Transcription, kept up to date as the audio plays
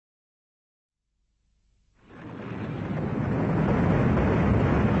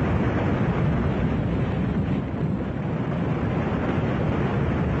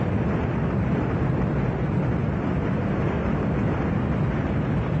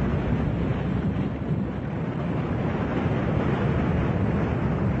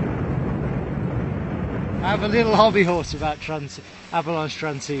have a little hobby horse about avalanche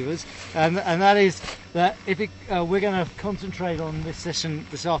transceivers, and that is that we're going to concentrate on this session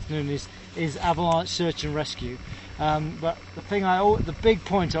this afternoon is avalanche search and rescue. But the big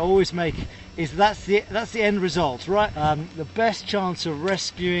point I always make is that's the end result, right? The best chance of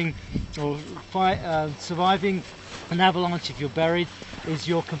rescuing or surviving an avalanche if you're buried is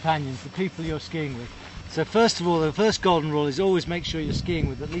your companions, the people you're skiing with. So first of all, the first golden rule is always make sure you're skiing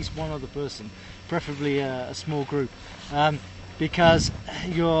with at least one other person, preferably a small group, because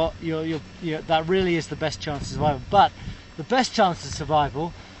that really is the best chance of survival. But the best chance of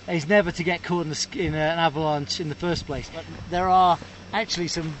survival is never to get caught in an avalanche in the first place. But there are actually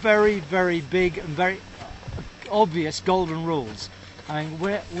some very, very big and very obvious golden rules. I mean,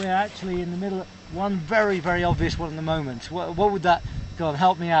 we're actually in the middle of one very, very obvious one at the moment. What would that? Go on,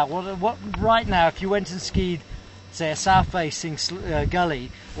 help me out. What right now, if you went and skied, say, a south-facing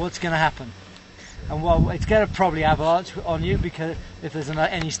gully, what's going to happen? And well, it's going to probably avalanche on you because if there's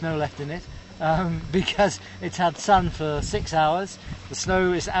any snow left in it, because it's had sun for 6 hours. The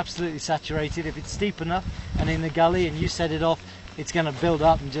snow is absolutely saturated. If it's steep enough and in the gully and you set it off, it's going to build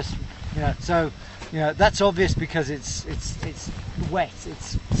up and just, so. That's obvious because it's wet.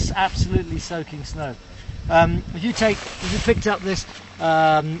 It's absolutely soaking snow. If you picked up this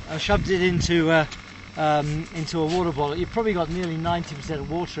and shoved it into a water bottle, you've probably got nearly 90%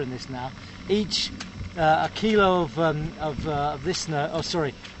 of water in this now. Each a kilo of this snow. Oh,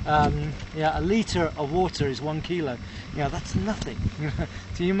 sorry. A litre of water is 1 kilo. That's nothing.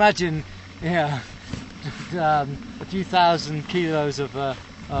 So you imagine, a few thousand kilos of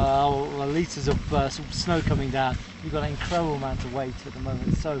litres of snow coming down. You've got an incredible amount of weight at the moment.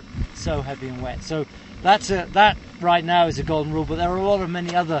 It's so heavy and wet. So that right now is a golden rule. But there are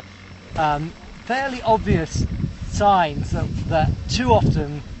many other fairly obvious signs that too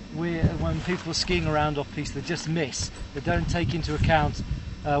often when people are skiing around off piste, they just miss. They don't take into account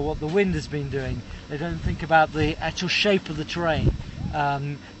what the wind has been doing. They don't think about the actual shape of the terrain.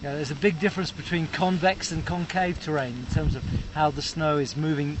 There's a big difference between convex and concave terrain in terms of how the snow is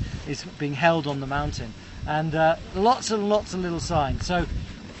moving, is being held on the mountain, and lots and lots of little signs. So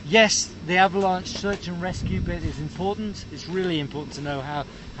yes, the avalanche search and rescue bit is important. It's really important to know how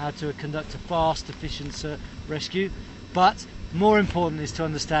to conduct a fast, efficient rescue, but more important is to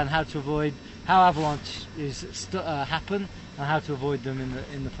understand how avalanches happen and how to avoid them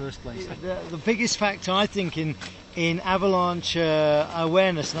in the first place. The biggest factor, I think, in avalanche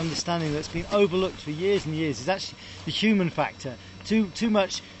awareness and understanding that's been overlooked for years and years is actually the human factor. Too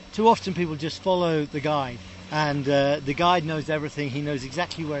often people just follow the guide, and the guide knows everything. He knows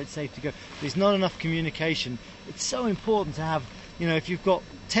exactly where it's safe to go. There's not enough communication. It's so important to have, if you've got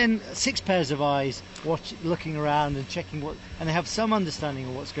 6 pairs of eyes looking around and checking and they have some understanding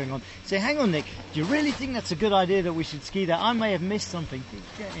of what's going on. Say, hang on, Nick, do you really think that's a good idea that we should ski there? I may have missed something.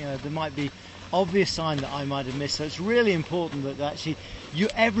 There might be obvious sign that I might have missed. So it's really important that actually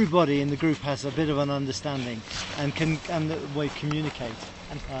everybody in the group has a bit of an understanding and the way to communicate.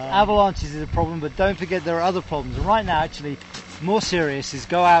 Avalanches is a problem, but don't forget there are other problems. And right now, actually, more serious is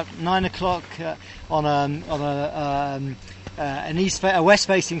go out 9 o'clock on a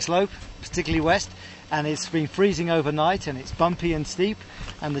west-facing slope, particularly west, and it's been freezing overnight, and it's bumpy and steep,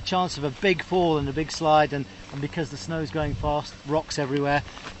 and the chance of a big fall and a big slide, and because the snow's going fast, rocks everywhere.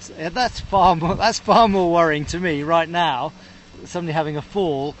 So that's far more worrying to me right now, somebody having a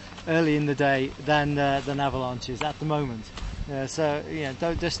fall early in the day than avalanches at the moment.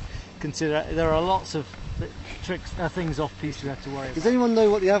 Don't just consider. There are lots of things off piste you have to worry about. Does anyone know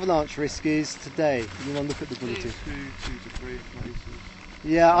what the avalanche risk is today? Anyone look at the bulletin? 2 to 3 places.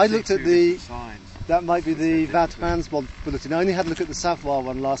 Yeah, I looked at the. Signs. That might be the Vatman's bulletin. I only had a look at the Savoie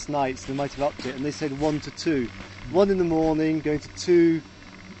one last night, so they might have upped it, and they said 1 to 2. 1 in the morning, going to 2.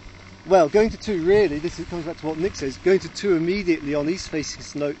 Well, going to 2 really, comes back to what Nick says, going to 2 immediately on east-facing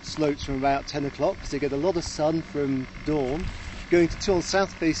slopes from about 10 o'clock, because they get a lot of sun from dawn. Going to 2 on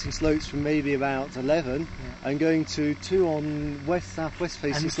south-facing slopes from maybe about 11, and going to 2 on west-southwest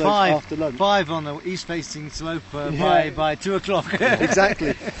facing slopes after lunch. 5 on the east-facing slope by 2 o'clock.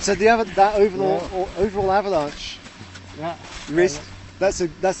 Exactly. So that overall avalanche risk, that's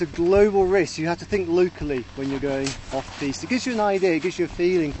a global risk. You have to think locally when you're going off-piste. It gives you an idea, it gives you a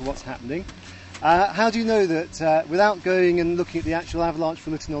feeling for what's happening. How do you know that without going and looking at the actual avalanche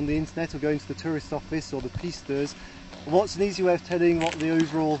bulletin on the internet or going to the tourist office or the pisteurs? What's an easy way of telling what the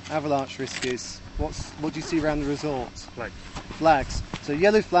overall avalanche risk is? What do you see around the resorts? Flags. So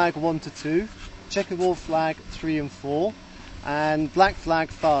yellow flag 1 to 2, checkerboard flag 3 and 4, and black flag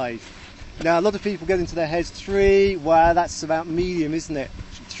 5. Now a lot of people get into their heads 3. Wow, that's about medium, isn't it?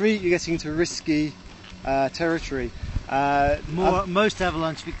 3, you're getting into risky territory. Most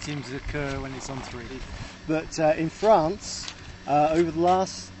avalanche victims occur when it's on 3. But in France, over the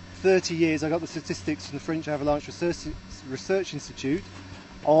last 30 years, I got the statistics from the French Avalanche Research Institute,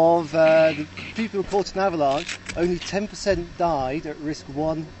 of the people who caught an avalanche, only 10% died at risk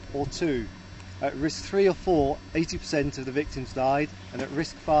 1 or 2. At risk 3 or 4, 80% of the victims died, and at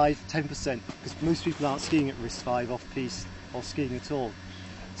risk 5, 10%, because most people aren't skiing at risk 5 off-piste or skiing at all.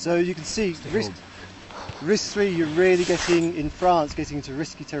 So you can see risk 3, you're really getting, in France, getting into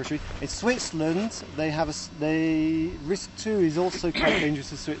risky territory. In Switzerland, risk 2 is also quite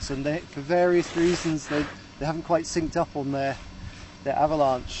dangerous in Switzerland. For various reasons, they haven't quite synced up on their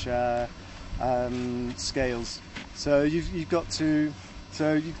avalanche scales. So you've got to.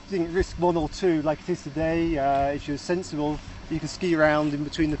 So you think risk 1 or 2, like it is today, if you're sensible, you can ski around in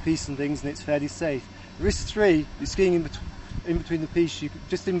between the pistes and things, and it's fairly safe. Risk 3, you're skiing in between the pistes.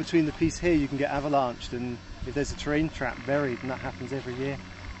 Just in between the pistes here, you can get avalanched, and if there's a terrain trap buried, and that happens every year,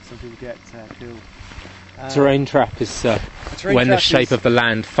 some people get killed. Terrain trap is when the shape of the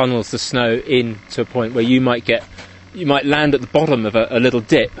land funnels the snow in to a point where you might land at the bottom of a little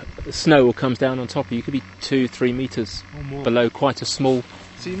dip. The snow will come down on top of you. You could be 2-3 metres below quite a small fall.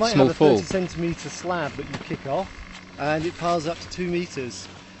 So you might have a 30 centimetre slab that you kick off, and it piles up to 2 metres.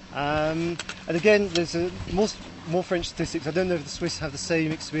 And again, there's more French statistics. I don't know if the Swiss have the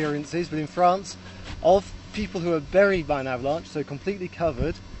same experiences, but in France, of people who are buried by an avalanche, so completely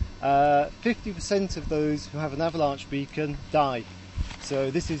covered, 50% of those who have an avalanche beacon die. So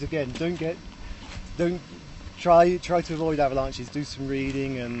this is, again, don't try to avoid avalanches. Do some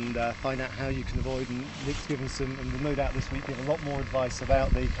reading and find out how you can avoid. And Nick's given some, and we'll no doubt this week give a lot more advice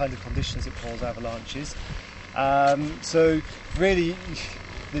about the kind of conditions that cause avalanches. So really,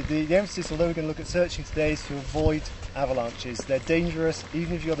 the emphasis, although we're going to look at searching today, is to avoid avalanches. They're dangerous.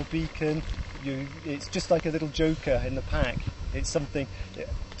 Even if you've got a beacon, it's just like a little joker in the pack. It's something.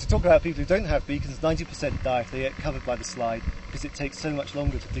 To talk about people who don't have beacons, 90% die if they get covered by the slide, because it takes so much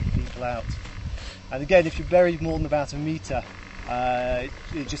longer to dig people out. And again, if you're buried more than about a metre,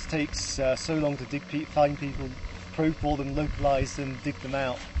 it just takes so long to find people, probe for them, localise them, dig them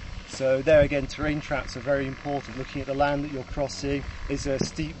out. So there again, terrain traps are very important. Looking at the land that you're crossing, is there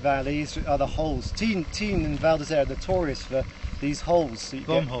steep valleys, are there holes? Tignes and Val d'Isère are notorious for these holes. So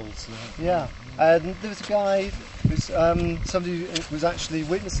bomb holes. Yeah. And there was a guy, somebody who was actually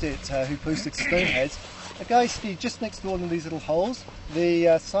witnessed it, who posted to SnowHeads. A guy skied just next to one of these little holes.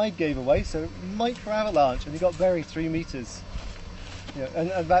 The side gave away, so micro avalanche, and he got buried 3 metres,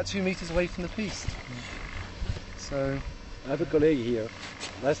 and about 2 metres away from the piste. So I have a colleague here.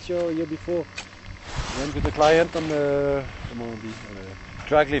 Last year or year before, went with a client on the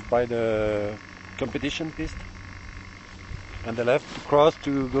drag lift by the competition piste, and they left to cross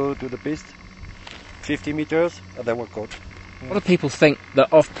to go to the piste, 50 meters, and they were caught. A lot of people think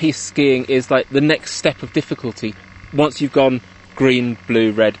that off-piste skiing is like the next step of difficulty. Once you've gone green,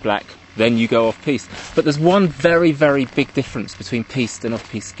 blue, red, black, then you go off-piste. But there's one very, very big difference between piste and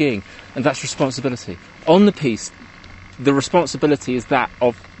off-piste skiing, and that's responsibility. On the piste, the responsibility is that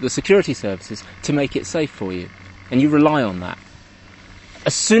of the security services to make it safe for you, and you rely on that.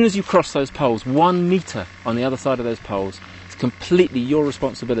 As soon as you cross those poles, 1 metre on the other side of those poles, it's completely your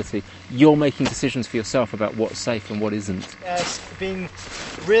responsibility. You're making decisions for yourself about what's safe and what isn't. Being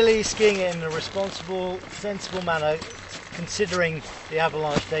really skiing it in a responsible, sensible manner, considering the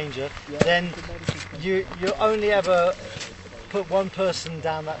avalanche danger, then you only ever put one person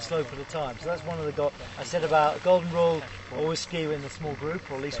down that slope at a time. So that's one of the I said about a golden rule: always ski in a small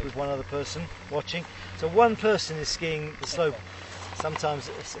group, or at least with one other person watching. So one person is skiing the slope. Sometimes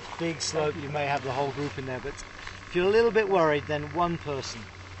it's a big slope, you may have the whole group in there, but if you're a little bit worried, then one person.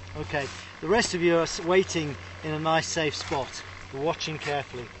 Okay, the rest of you are waiting in a nice safe spot. You're watching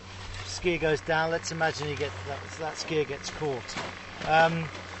carefully. If skier goes down, let's imagine that skier gets caught.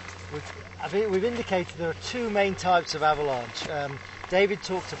 We've indicated there are 2 main types of avalanche. David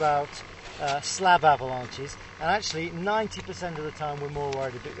talked about slab avalanches, and actually 90% of the time we're more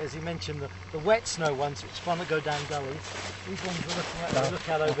worried about, as he mentioned, the wet snow ones, which one that go down gullies. These ones we're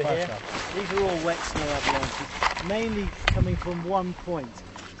looking at over here, these are all wet snow avalanches, mainly coming from one point.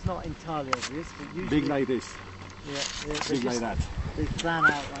 It's not entirely obvious, but usually... Big like this. Yeah, big like that. They plan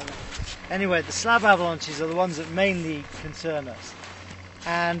out like that. Anyway, the slab avalanches are the ones that mainly concern us,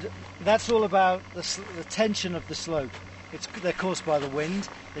 and that's all about the tension of the slope. They're caused by the wind.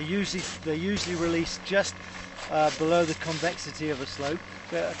 They're usually released just below the convexity of a slope.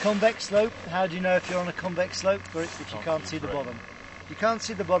 A convex slope, how do you know if you're on a convex slope? If you can't see the bottom. If you can't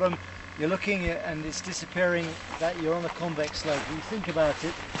see the bottom, you're looking and it's disappearing that you're on a convex slope. When you think about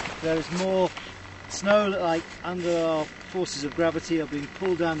it, there's more snow, like under our forces of gravity, are being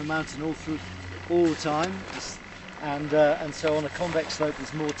pulled down the mountain all the time, and so on a convex slope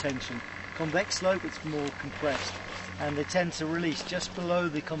there's more tension. Convex slope, it's more compressed, and they tend to release just below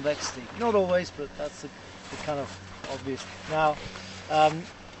the convexity. Not always, but that's the kind of obvious. Now,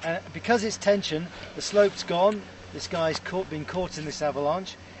 because it's tension, the slope's gone. This guy's been caught in this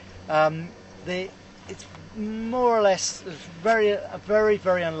avalanche. It's more or less very,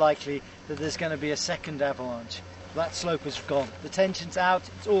 very unlikely that there's going to be a second avalanche. That slope is gone. The tension's out.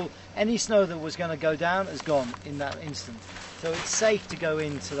 It's all, any snow that was going to go down has gone in that instant. So it's safe to go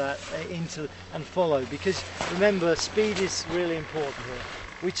into that, and follow, because remember, speed is really important here.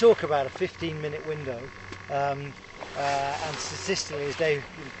 We talk about a 15-minute window, and statistically, as Dave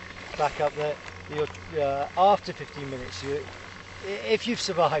back up there, after 15 minutes, if you've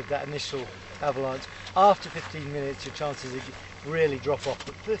survived that initial avalanche, after 15 minutes your chances really drop off.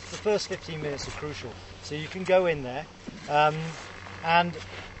 But the first 15 minutes are crucial, so you can go in there, and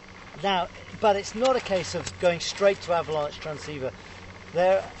now, but it's not a case of going straight to avalanche transceiver.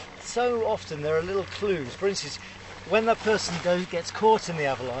 So often there are little clues. For instance, when that person gets caught in the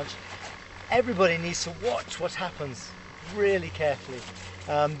avalanche, everybody needs to watch what happens really carefully,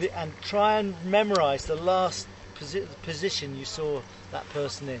 and try and memorize the last position you saw that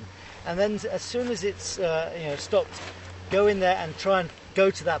person in. And then as soon as it's stopped, go in there and try and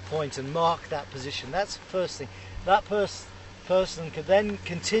go to that point and mark that position. That's the first thing. That person could then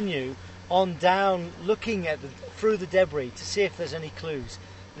continue on down, looking at through the debris to see if there's any clues.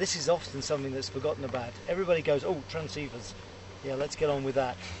 This is often something that's forgotten about. Everybody goes, oh, transceivers, yeah, let's get on with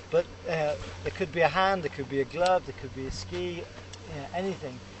that. But there could be a hand, there could be a glove, there could be a ski,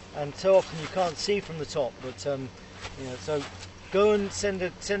 anything. And so often you can't see from the top, but so go and send a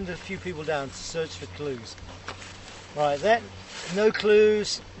few people down to search for clues. Right, then, no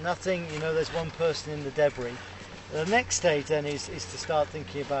clues, nothing, there's one person in the debris. The next stage then is to start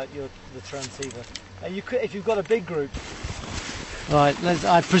thinking about the transceiver. If you've got a big group. Right,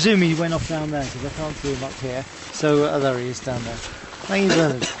 I presume he went off down there because I can't see him up here. So there he is down there. Thank you,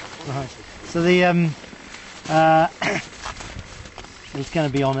 Bernard. Right. So it's going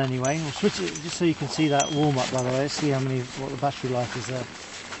to be on anyway. We'll switch it just so you can see that warm up, by the way. Let's see what the battery life is there.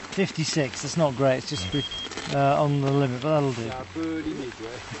 56. That's not great. It's just on the limit, but that'll do. Yeah, per limit,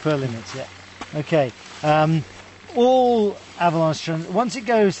 right? Per limit, yeah. Okay. All avalanche once it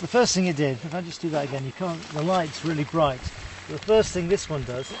goes, the first thing it did. If I just do that again, you can't. The light's really bright. The first thing this one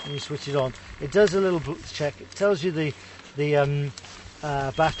does, when you switch it on, it does a little check. It tells you the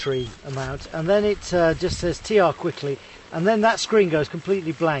battery amount, and then it just says TR quickly, and then that screen goes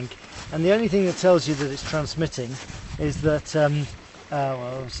completely blank. And the only thing that tells you that it's transmitting is that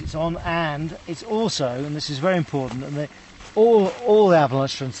it's on, and it's also, and this is very important, and all the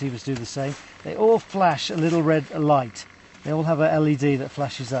avalanche transceivers do the same. They all flash a little red light. They all have a LED that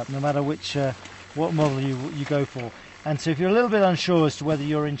flashes up, no matter what model you go for. And so if you're a little bit unsure as to whether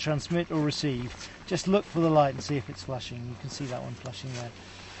you're in transmit or receive, just look for the light and see if it's flashing. You can see that one flashing there.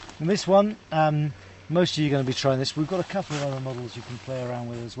 And this one, most of you are going to be trying this. We've got a couple of other models you can play around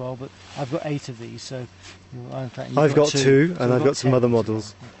with as well, but I've got 8 of these. So in fact, I've got 2, so and I've got some 10. other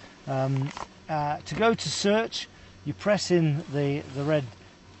models. To go to search, you press in the red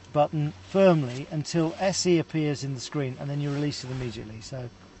button firmly until SE appears in the screen, and then you release it immediately. So,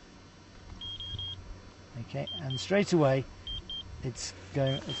 okay, and straight away it's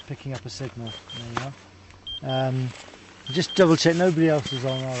picking up a signal. There you are. Just double check nobody else is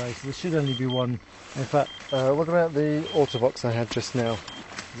on RA, so there should only be one. In fact, What about the Autobox I had just now?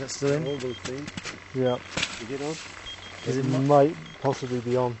 is that still in? All those things. Yeah, Is it on? it might possibly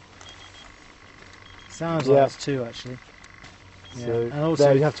be on. Sounds like Yeah. it's 2 actually. Yeah. So And also,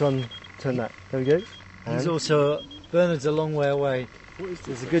 there, you have to turn that. There we go. he's And- also, Bernard's a long way away.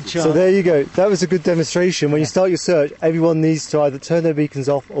 There's a good chance. So there you go. That was a good demonstration. When you start your search, everyone needs to either turn their beacons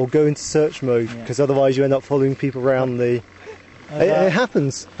off or go into search mode, because otherwise you end up following people around the... It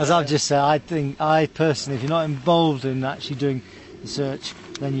happens. As I've just said, I personally, if you're not involved in actually doing the search,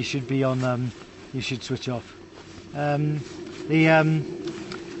 then you should be on. You should switch off. I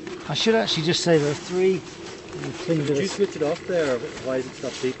should actually just say there are 3 things. Did you switch it off there? Why is it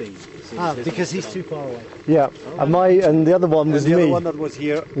stop beeping? Because he's too far away. Yeah. And the other one was the me. other one that was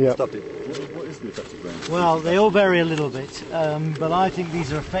here, Yeah. stop it. What is the touch brand? Well, they all vary a little bit, but I think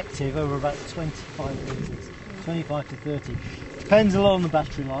these are effective over about 25 metres, 25 to 30. Depends a lot on the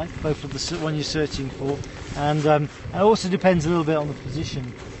battery life, both of the one you're searching for, and it also depends a little bit on the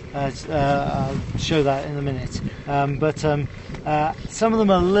position. I'll show that in a minute. But some of them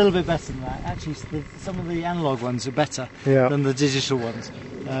are a little bit better than that. Actually, some of the analog ones are better Yeah. than the digital ones.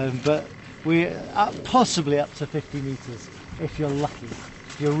 But possibly up to 50 metres if you're lucky.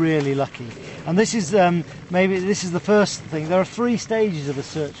 You're really lucky. And this is maybe this is the first thing. There are 3 stages of a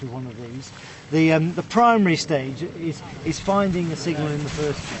search with one of these. The primary stage is finding a signal in the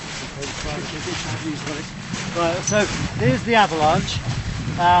first place. Right, so here's the Avalanche,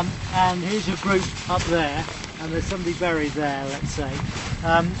 and here's your group up there, and there's somebody buried there, let's say.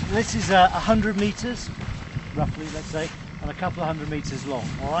 This is 100 metres, roughly, let's say, and a couple of 100 metres long.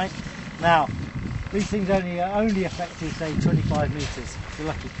 All right. Now, these things only effective, say, 25 metres, if you're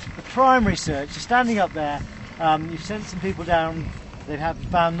lucky. The primary search, you're standing up there, you've sent some people down, they have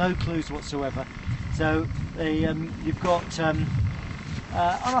found no clues whatsoever. So you've got on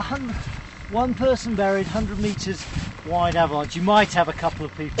one person buried, 100 metres wide Avalanche. You might have a couple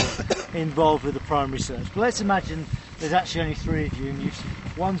of people involved with the primary search, but let's imagine there's actually only 3 of you, and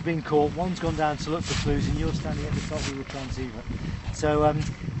one's been caught, one's gone down to look for clues, and you're standing at the top of the transceiver. So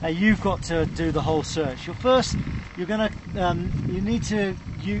you've got to do the whole search. You need to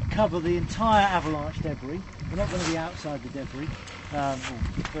cover the entire Avalanche debris. You're not going to be outside the debris.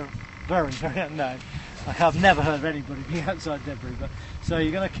 Very, no. I've never heard of anybody being outside debris. But so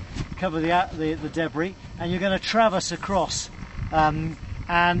you're going to cover the debris, and you're going to traverse across.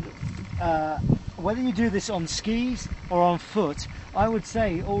 Whether you do this on skis or on foot, I would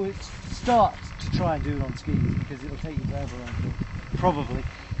say always start to try and do it on skis, because it'll take you forever on foot, probably.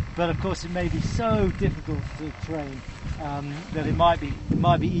 But of course, it may be so difficult to train that it might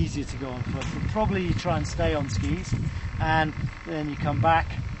be easier to go on foot. But probably you try and stay on skis, and then you come back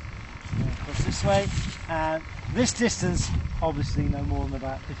across this way. And this distance, obviously, no more than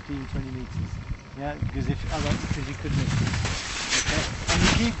about 15-20 meters. Yeah, because you could miss it. Okay, and you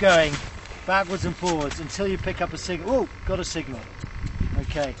keep going backwards and forwards until you pick up a signal. Oh, got a signal.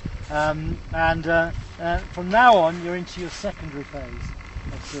 Okay, and from now on, you're into your secondary phase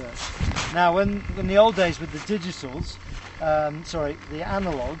of search. Now, when the old days with the digitals, the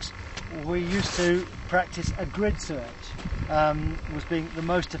analogues, we used to practice a grid search. Was being the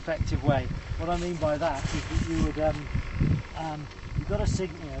most effective way. What I mean by that is that you would, you've got a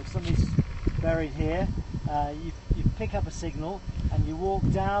signal. If somebody's buried here, you pick up a signal and you walk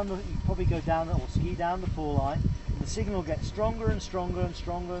down. You probably go down or ski down the fall line. And the signal gets stronger and stronger and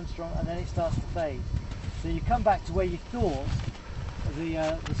stronger and stronger, and then it starts to fade. So you come back to where you thought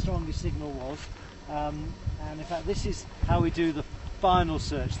the strongest signal was, and in fact this is how we do the final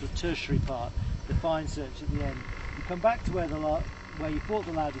search, the tertiary part, the fine search at the end. You come back to where you thought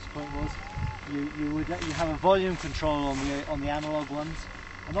the loudest point was. You have a volume control on the analog ones.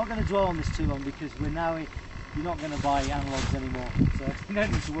 I'm not going to dwell on this too long, because you're not going to buy analogs anymore, so you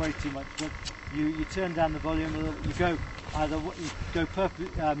don't need to worry too much. But you turn down the volume a little. You go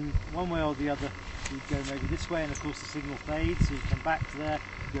perfect one way or the other. You go maybe this way, and of course the signal fades. So you come back to there.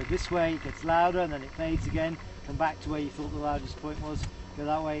 You go this way, it gets louder, and then it fades again. Come back to where you thought the loudest point was. Go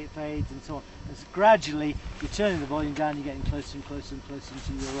that way, it fades, and so on. And so gradually, you're turning the volume down. You're getting closer and closer and closer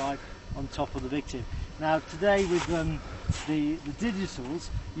until you arrive on top of the victim. Now today with the digitals,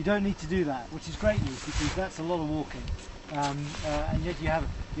 you don't need to do that, which is great news, because that's a lot of walking, and yet you have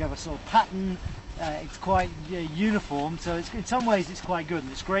a sort of pattern. It's quite uniform, so in some ways it's quite good,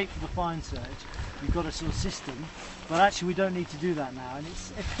 and it's great for the fine search. You've got a sort of system, but actually we don't need to do that now, and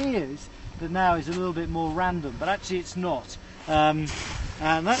it appears that now is a little bit more random, but actually it's not, and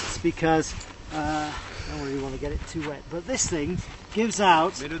that's because I don't really want to get it too wet, but this thing gives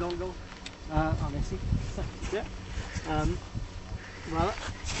out well,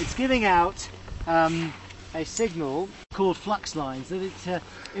 it's giving out a signal called flux lines that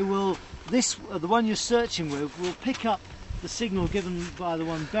it will, the one you're searching with will pick up the signal given by the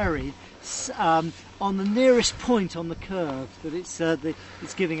one buried on the nearest point on the curve that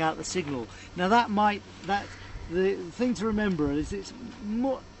it's giving out the signal. Now the thing to remember is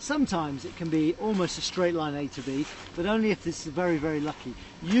sometimes it can be almost a straight line A to B, but only if this is very, very lucky.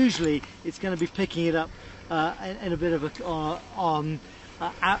 Usually it's going to be picking it up in a bit of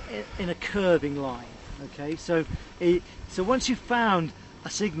in a curving line. Okay, so once you've found a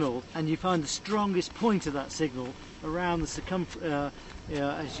signal and you find the strongest point of that signal around the circumference,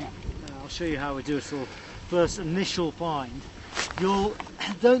 I'll show you how we do a sort of first initial find. Don't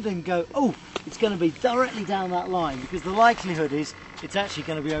then go, oh, it's going to be directly down that line, because the likelihood is it's actually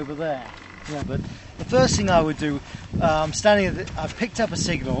going to be over there. Yeah, but the first thing I would do, I've picked up a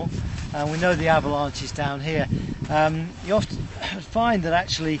signal, and we know the Avalanche is down here. You often find that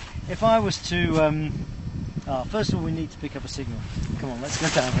actually, if I was to, first of all we need to pick up a signal. Come on, let's go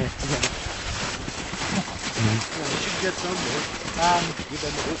down here together. Yeah, we should get somewhere.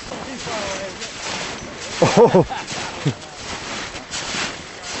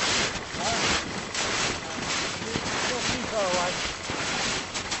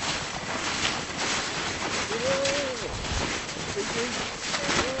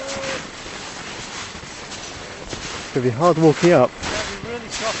 It's going to be hard walking up. It's going to be really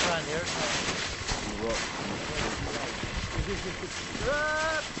soft around here, isn't it?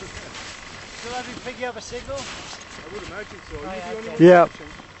 Shall I be picking up a signal? I would imagine so. Oh, yeah, okay. Yeah.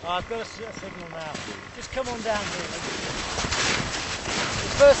 Oh, I've got a signal now. Just come on down here. The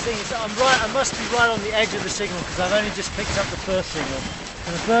first thing is I must be right on the edge of the signal because I've only just picked up the first signal.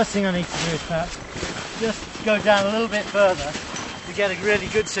 And the first thing I need to do is perhaps just go down a little bit further to get a really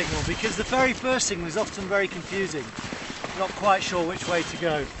good signal, because the very first signal is often very confusing. Not quite sure which way to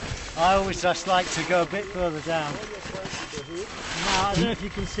go. I always just like to go a bit further down. Now, I don't know if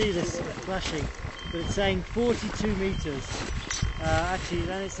you can see this flashing, but it's saying 42 metres. Actually,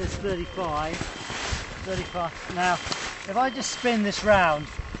 then it says 35. Now, if I just spin this round,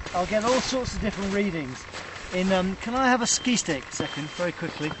 I'll get all sorts of different readings. Can I have a ski stick a second, very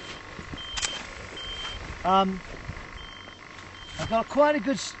quickly? I've got quite a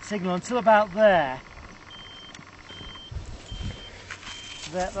good signal until about there.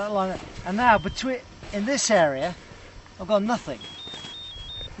 That line, and now in this area, I've got nothing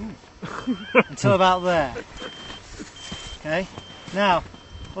until about there. Okay. Now,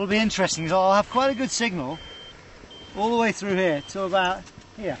 what'll be interesting is I'll have quite a good signal all the way through here till about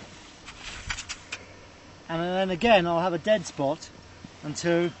here, and then again I'll have a dead spot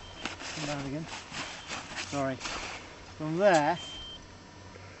until come down again. Sorry. From there,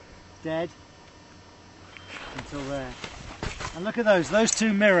 dead until there. And look at those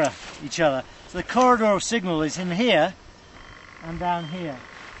two mirror each other. So the corridor of signal is in here and down here.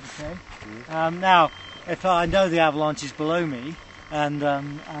 Okay. Now, if I know the avalanche is below me and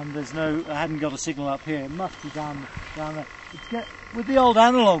there's I hadn't got a signal up here, it must be down there. With the old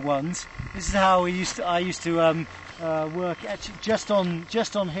analog ones, this is how I used to work. Actually, just on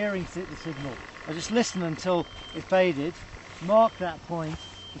hearing the signal, I just listened until it faded, mark that point,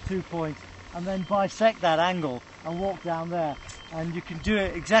 the 2 points, and then bisect that angle and walk down there. And you can do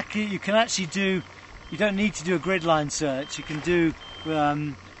it exactly. You can actually do. You don't need to do a grid line search. You can do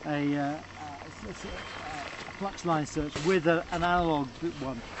a flux line search with an analog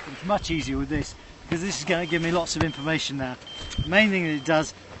one. It's much easier with this because this is going to give me lots of information now. The main thing that it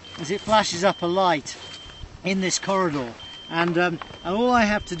does is it flashes up a light in this corridor, and all I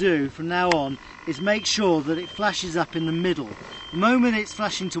have to do from now on is make sure that it flashes up in the middle. The moment it's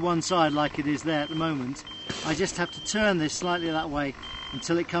flashing to one side like it is there at the moment, I just have to turn this slightly that way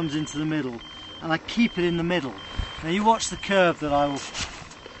until it comes into the middle, and I keep it in the middle. Now you watch the curve that I will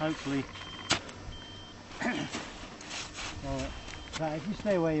hopefully right, if you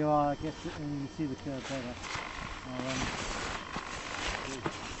stay where you are, I guess you can see the curve better.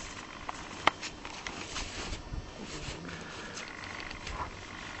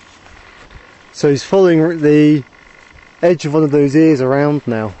 So he's following the edge of one of those ears around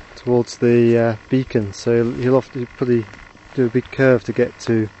now towards the beacon, so he'll have to probably do a big curve to get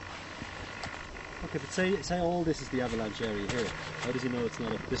to. Okay, but say all this is the avalanche area here. How does he know it's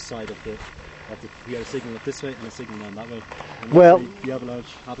not up this side of the we had a signal up this way and a signal down that way? And well, the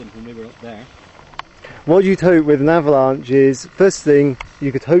avalanche happened when we were up there. What you'd hope with an avalanche is, first thing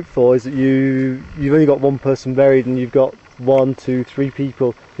you could hope for is that you've only got one person buried and you've got 1, 2, 3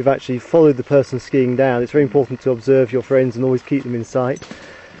 people who've actually followed the person skiing down. It's very important to observe your friends and always keep them in sight.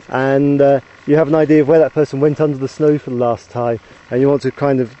 And you have an idea of where that person went under the snow for the last time, and you want to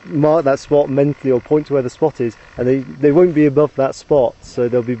kind of mark that spot mentally or point to where the spot is, and they won't be above that spot, so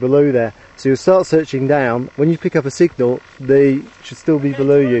they'll be below there. So you'll start searching down. When you pick up a signal, they should still be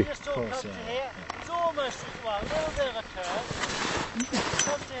below you. Just all come to here. It's almost, well, a little bit of a curve.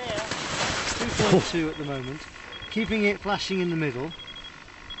 Come to here. 2.2 at the moment. Keeping it flashing in the middle.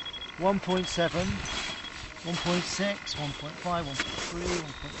 1.7, 1.6, 1.5, 1.3,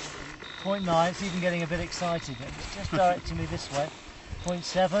 1.9. It's even getting a bit excited. It's just directing me this way.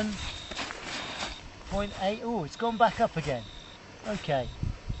 0.7, 0.8. Oh, it's gone back up again. Okay.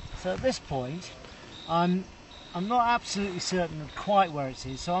 So at this point, I'm not absolutely certain of quite where it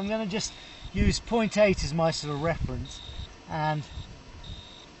is. So I'm going to just use 0.8 as my sort of reference, and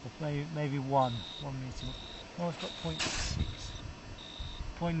maybe 1 meter. Oh, it's got 0.6,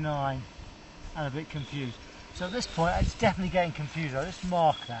 0.9, and a bit confused. So at this point, it's definitely getting confused. I'll just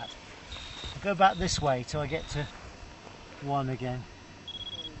mark that. I'll go back this way till I get to 1 again.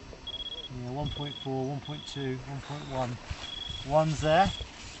 Yeah, 1.4, 1.2, 1.1. 1's there.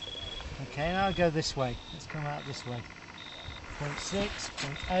 Okay, now I'll go this way. Let's come out this way. 0.6,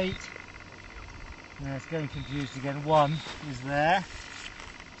 0.8. Now it's getting confused again. 1 is there.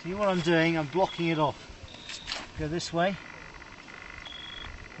 See what I'm doing? I'm blocking it off. Go this way.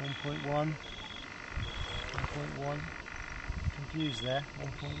 1.1, 1.1, confused there.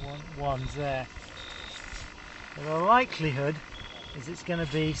 1.11's there. And the likelihood is it's going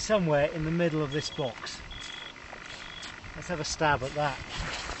to be somewhere in the middle of this box. Let's have a stab at that.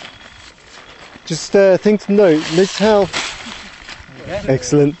 Just a thing to note, notice how...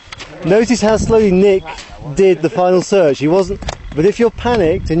 Excellent. Notice how slowly Nick did the final search. He wasn't... But if you're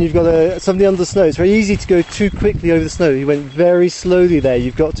panicked and you've got somebody under the snow, it's very easy to go too quickly over the snow. He went very slowly there.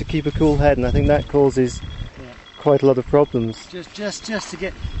 You've got to keep a cool head, and I think that causes quite a lot of problems. Just to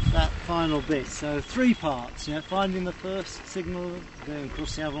get that final bit. So 3 parts. Finding the first signal going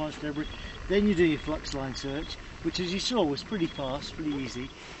across the avalanche debris. Then you do your flux line search, which, as you saw, was pretty fast, pretty easy,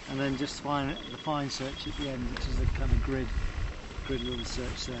 and then just the fine search at the end, which is a kind of grid little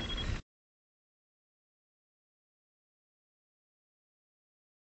search there.